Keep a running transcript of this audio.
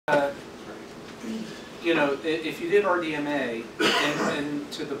you know, if you did RDMA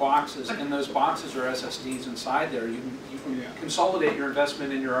into the boxes, and those boxes are SSDs inside there, you can consolidate your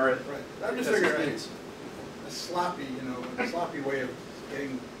investment in your Right. I'm just figuring a sloppy, you know, a sloppy way of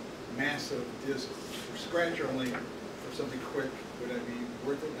getting massive disks for scratch only for something quick. Would that be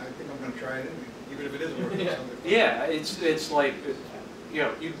worth it? I think I'm going to try it anyway, even if it is worth it. Yeah, it's like, you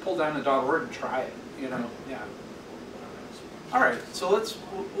know, you can pull down the .org and try it. You know, yeah. All right, so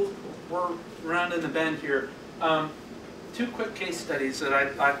we're rounding the bend here. Two quick case studies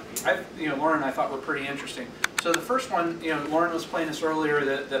that you know, Lauren and I thought were pretty interesting. So the first one, you know, Lauren was playing this earlier,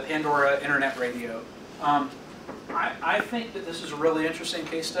 the Pandora Internet Radio. I think that this is a really interesting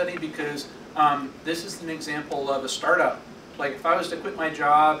case study because this is an example of a startup. Like if I was to quit my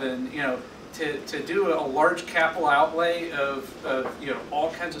job and, you know, to do a large capital outlay of you know,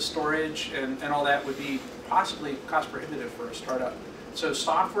 all kinds of storage and all that would be possibly cost prohibitive for a startup. So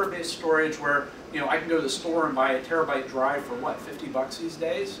software-based storage where, you know, I can go to the store and buy a terabyte drive for what, $50 these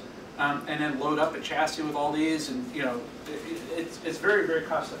days, and then load up a chassis with all these, and you know, it's very, very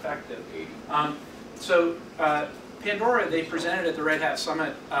cost effective. So Pandora, they presented at the Red Hat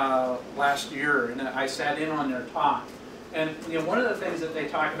Summit last year, and I sat in on their talk. And you know, one of the things that they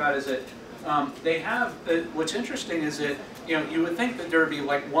talk about is that they have, what's interesting is that, you know, you would think that there would be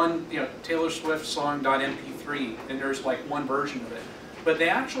like one, you know, Taylor Swift song.mp3, and there's like one version of it. But they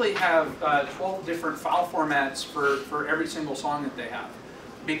actually have 12 different file formats for every single song that they have.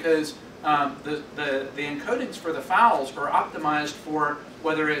 Because the encodings for the files are optimized for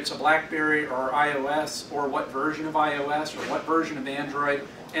whether it's a BlackBerry or iOS, or what version of iOS, or what version of Android.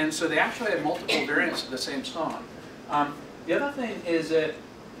 And so they actually have multiple variants of the same song. The other thing is that,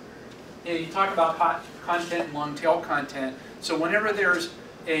 you know, you talk about content and long tail content. So whenever there's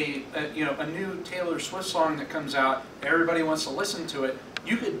a new Taylor Swift song that comes out, everybody wants to listen to it,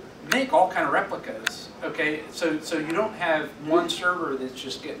 you could make all kind of replicas. Okay, so you don't have one server that's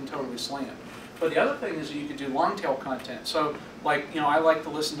just getting totally slammed. But the other thing is that you could do long tail content. So like, you know, I like to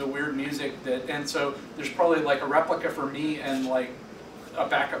listen to weird music and so there's probably like a replica for me and like a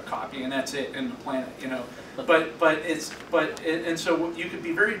backup copy, and that's it in the planet, you know. And so you could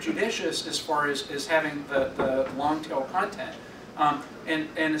be very judicious as far as having the long tail content,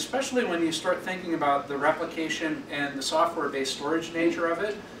 and especially when you start thinking about the replication and the software-based storage nature of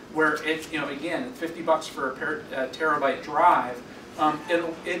it, where it, you know, again, $50 for a terabyte drive,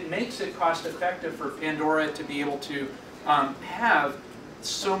 it makes it cost effective for Pandora to be able to have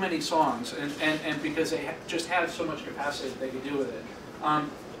so many songs, and because they just have so much capacity that they can do with it.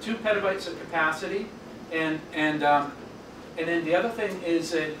 2 petabytes of capacity, and then the other thing is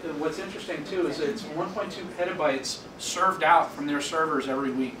that what's interesting too is that it's 1.2 petabytes served out from their servers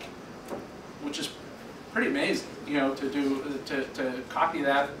every week, which is pretty amazing, you know, to copy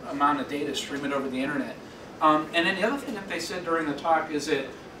that amount of data, stream it over the internet. And then the other thing that they said during the talk is that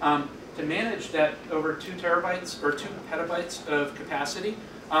to manage that over 2 terabytes or 2 petabytes of capacity,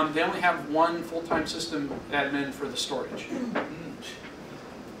 they only have one full-time system admin for the storage.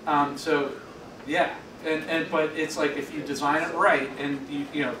 So, yeah, but it's like if you design it right and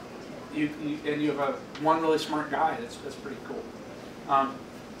you have one really smart guy, that's pretty cool.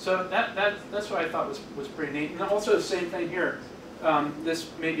 So that's what I thought was pretty neat. And also the same thing here. This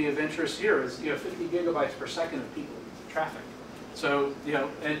may be of interest here is, you know, 50 gigabytes per second of peak traffic. So, you know,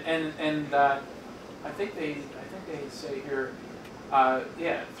 and I think they say here,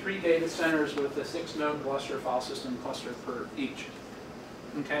 yeah, 3 data centers with a 6-node Gluster file system cluster per each.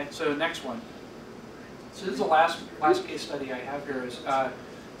 Okay, so next one. So this is the last case study I have here is,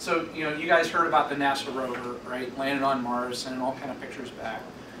 so, you know, you guys heard about the NASA rover, right? Landed on Mars, sending all kind of pictures back.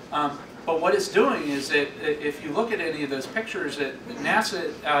 But what it's doing is that if you look at any of those pictures, that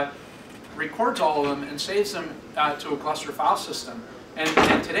NASA records all of them and saves them to a Gluster file system. And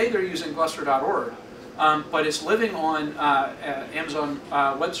today they're using Gluster.org, but it's living on Amazon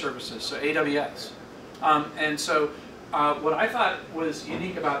Web Services, so AWS. And so what I thought was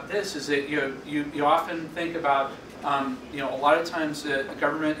unique about this is that you often think about, you know, a lot of times the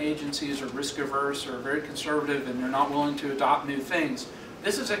government agencies are risk averse or very conservative and they're not willing to adopt new things.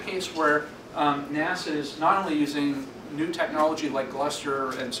 This is a case where NASA is not only using new technology like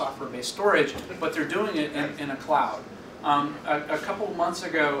Gluster and software-based storage, but they're doing it in a cloud. A couple of months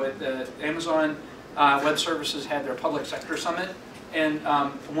ago at the Amazon Web Services had their public sector summit, and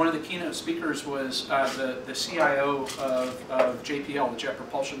one of the keynote speakers was the CIO of JPL, the Jet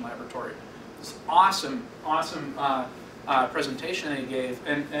Propulsion Laboratory. This awesome presentation that he gave,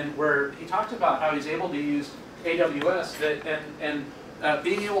 and where he talked about how he's able to use AWS and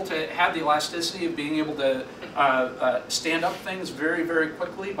being able to have the elasticity of being able to stand up things very, very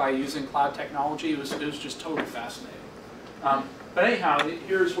quickly by using cloud technology, it was just totally fascinating. But anyhow,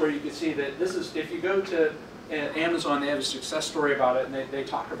 here's where you can see that this is, if you go to Amazon, they have a success story about it, and they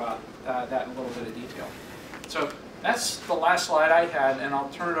talk about that in a little bit of detail. So that's the last slide I had, and I'll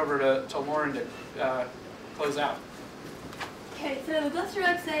turn it over to Lauren to close out. Okay, so the Gluster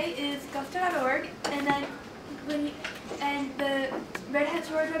website is gluster.org, and then and the Red Hat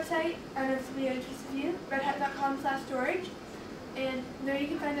storage website, I don't know if this will be of interest to you, redhat.com/storage, and there you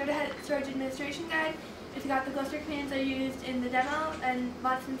can find the Red Hat Storage Administration Guide. It's got the Gluster commands I used in the demo, and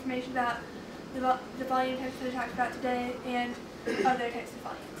lots of information about the volume types that I talked about today, and other types of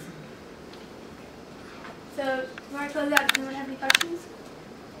volumes. So, before I close out, does anyone have any questions?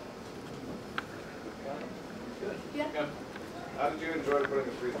 Good. Yeah? How did you enjoy putting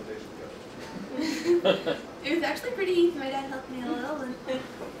the presentation together? It was actually pretty easy. My dad helped me a little. And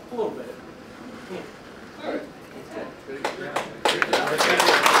A little bit. All right.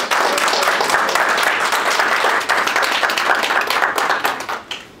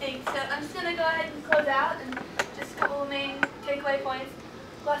 Thanks. So I'm just going to go ahead and close out, and just a couple of main takeaway points.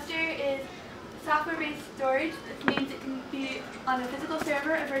 Gluster is software-based storage. This means it can be on a physical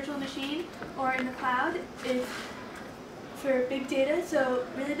server, a virtual machine, or in the cloud. It's for big data, so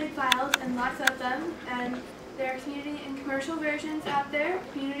really big files and lots of them. And there are community and commercial versions out there.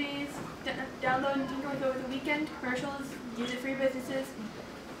 Communities download and tinker with over the weekend. Commercials use it for your businesses.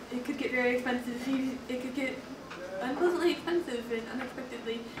 It could get very expensive. It could get unpleasantly expensive and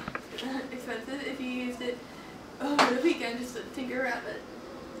unexpectedly expensive if you used it over the weekend just to tinker around it.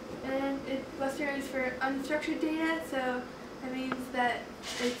 And Gluster is for unstructured data, so that means that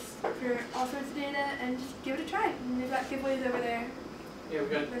it's for all sorts of data, and just give it a try. And we've got giveaways over there. Yeah,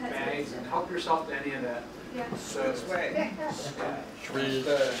 we've got bags, and help yourself to any of that. Yeah. So, This way. Trees.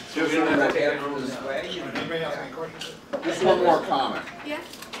 we don't have to take it home. This way. Anybody else have any questions? Just one more comment. Yeah?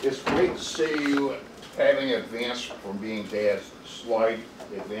 It's great to see you having advanced from being Dad's slide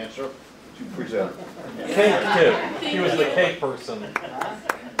advancer to presenter. Cake too. He was the cake person.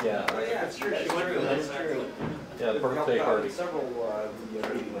 Yeah. Oh, yeah, that's true. That's true. Yeah, the birthday party. Several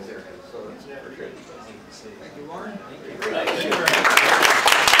meetings there, so that's for sure. Thank you, Lauren. Thank you very much.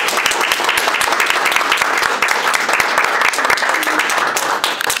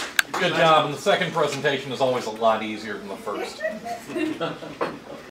 Good job. And the second presentation is always a lot easier than the first.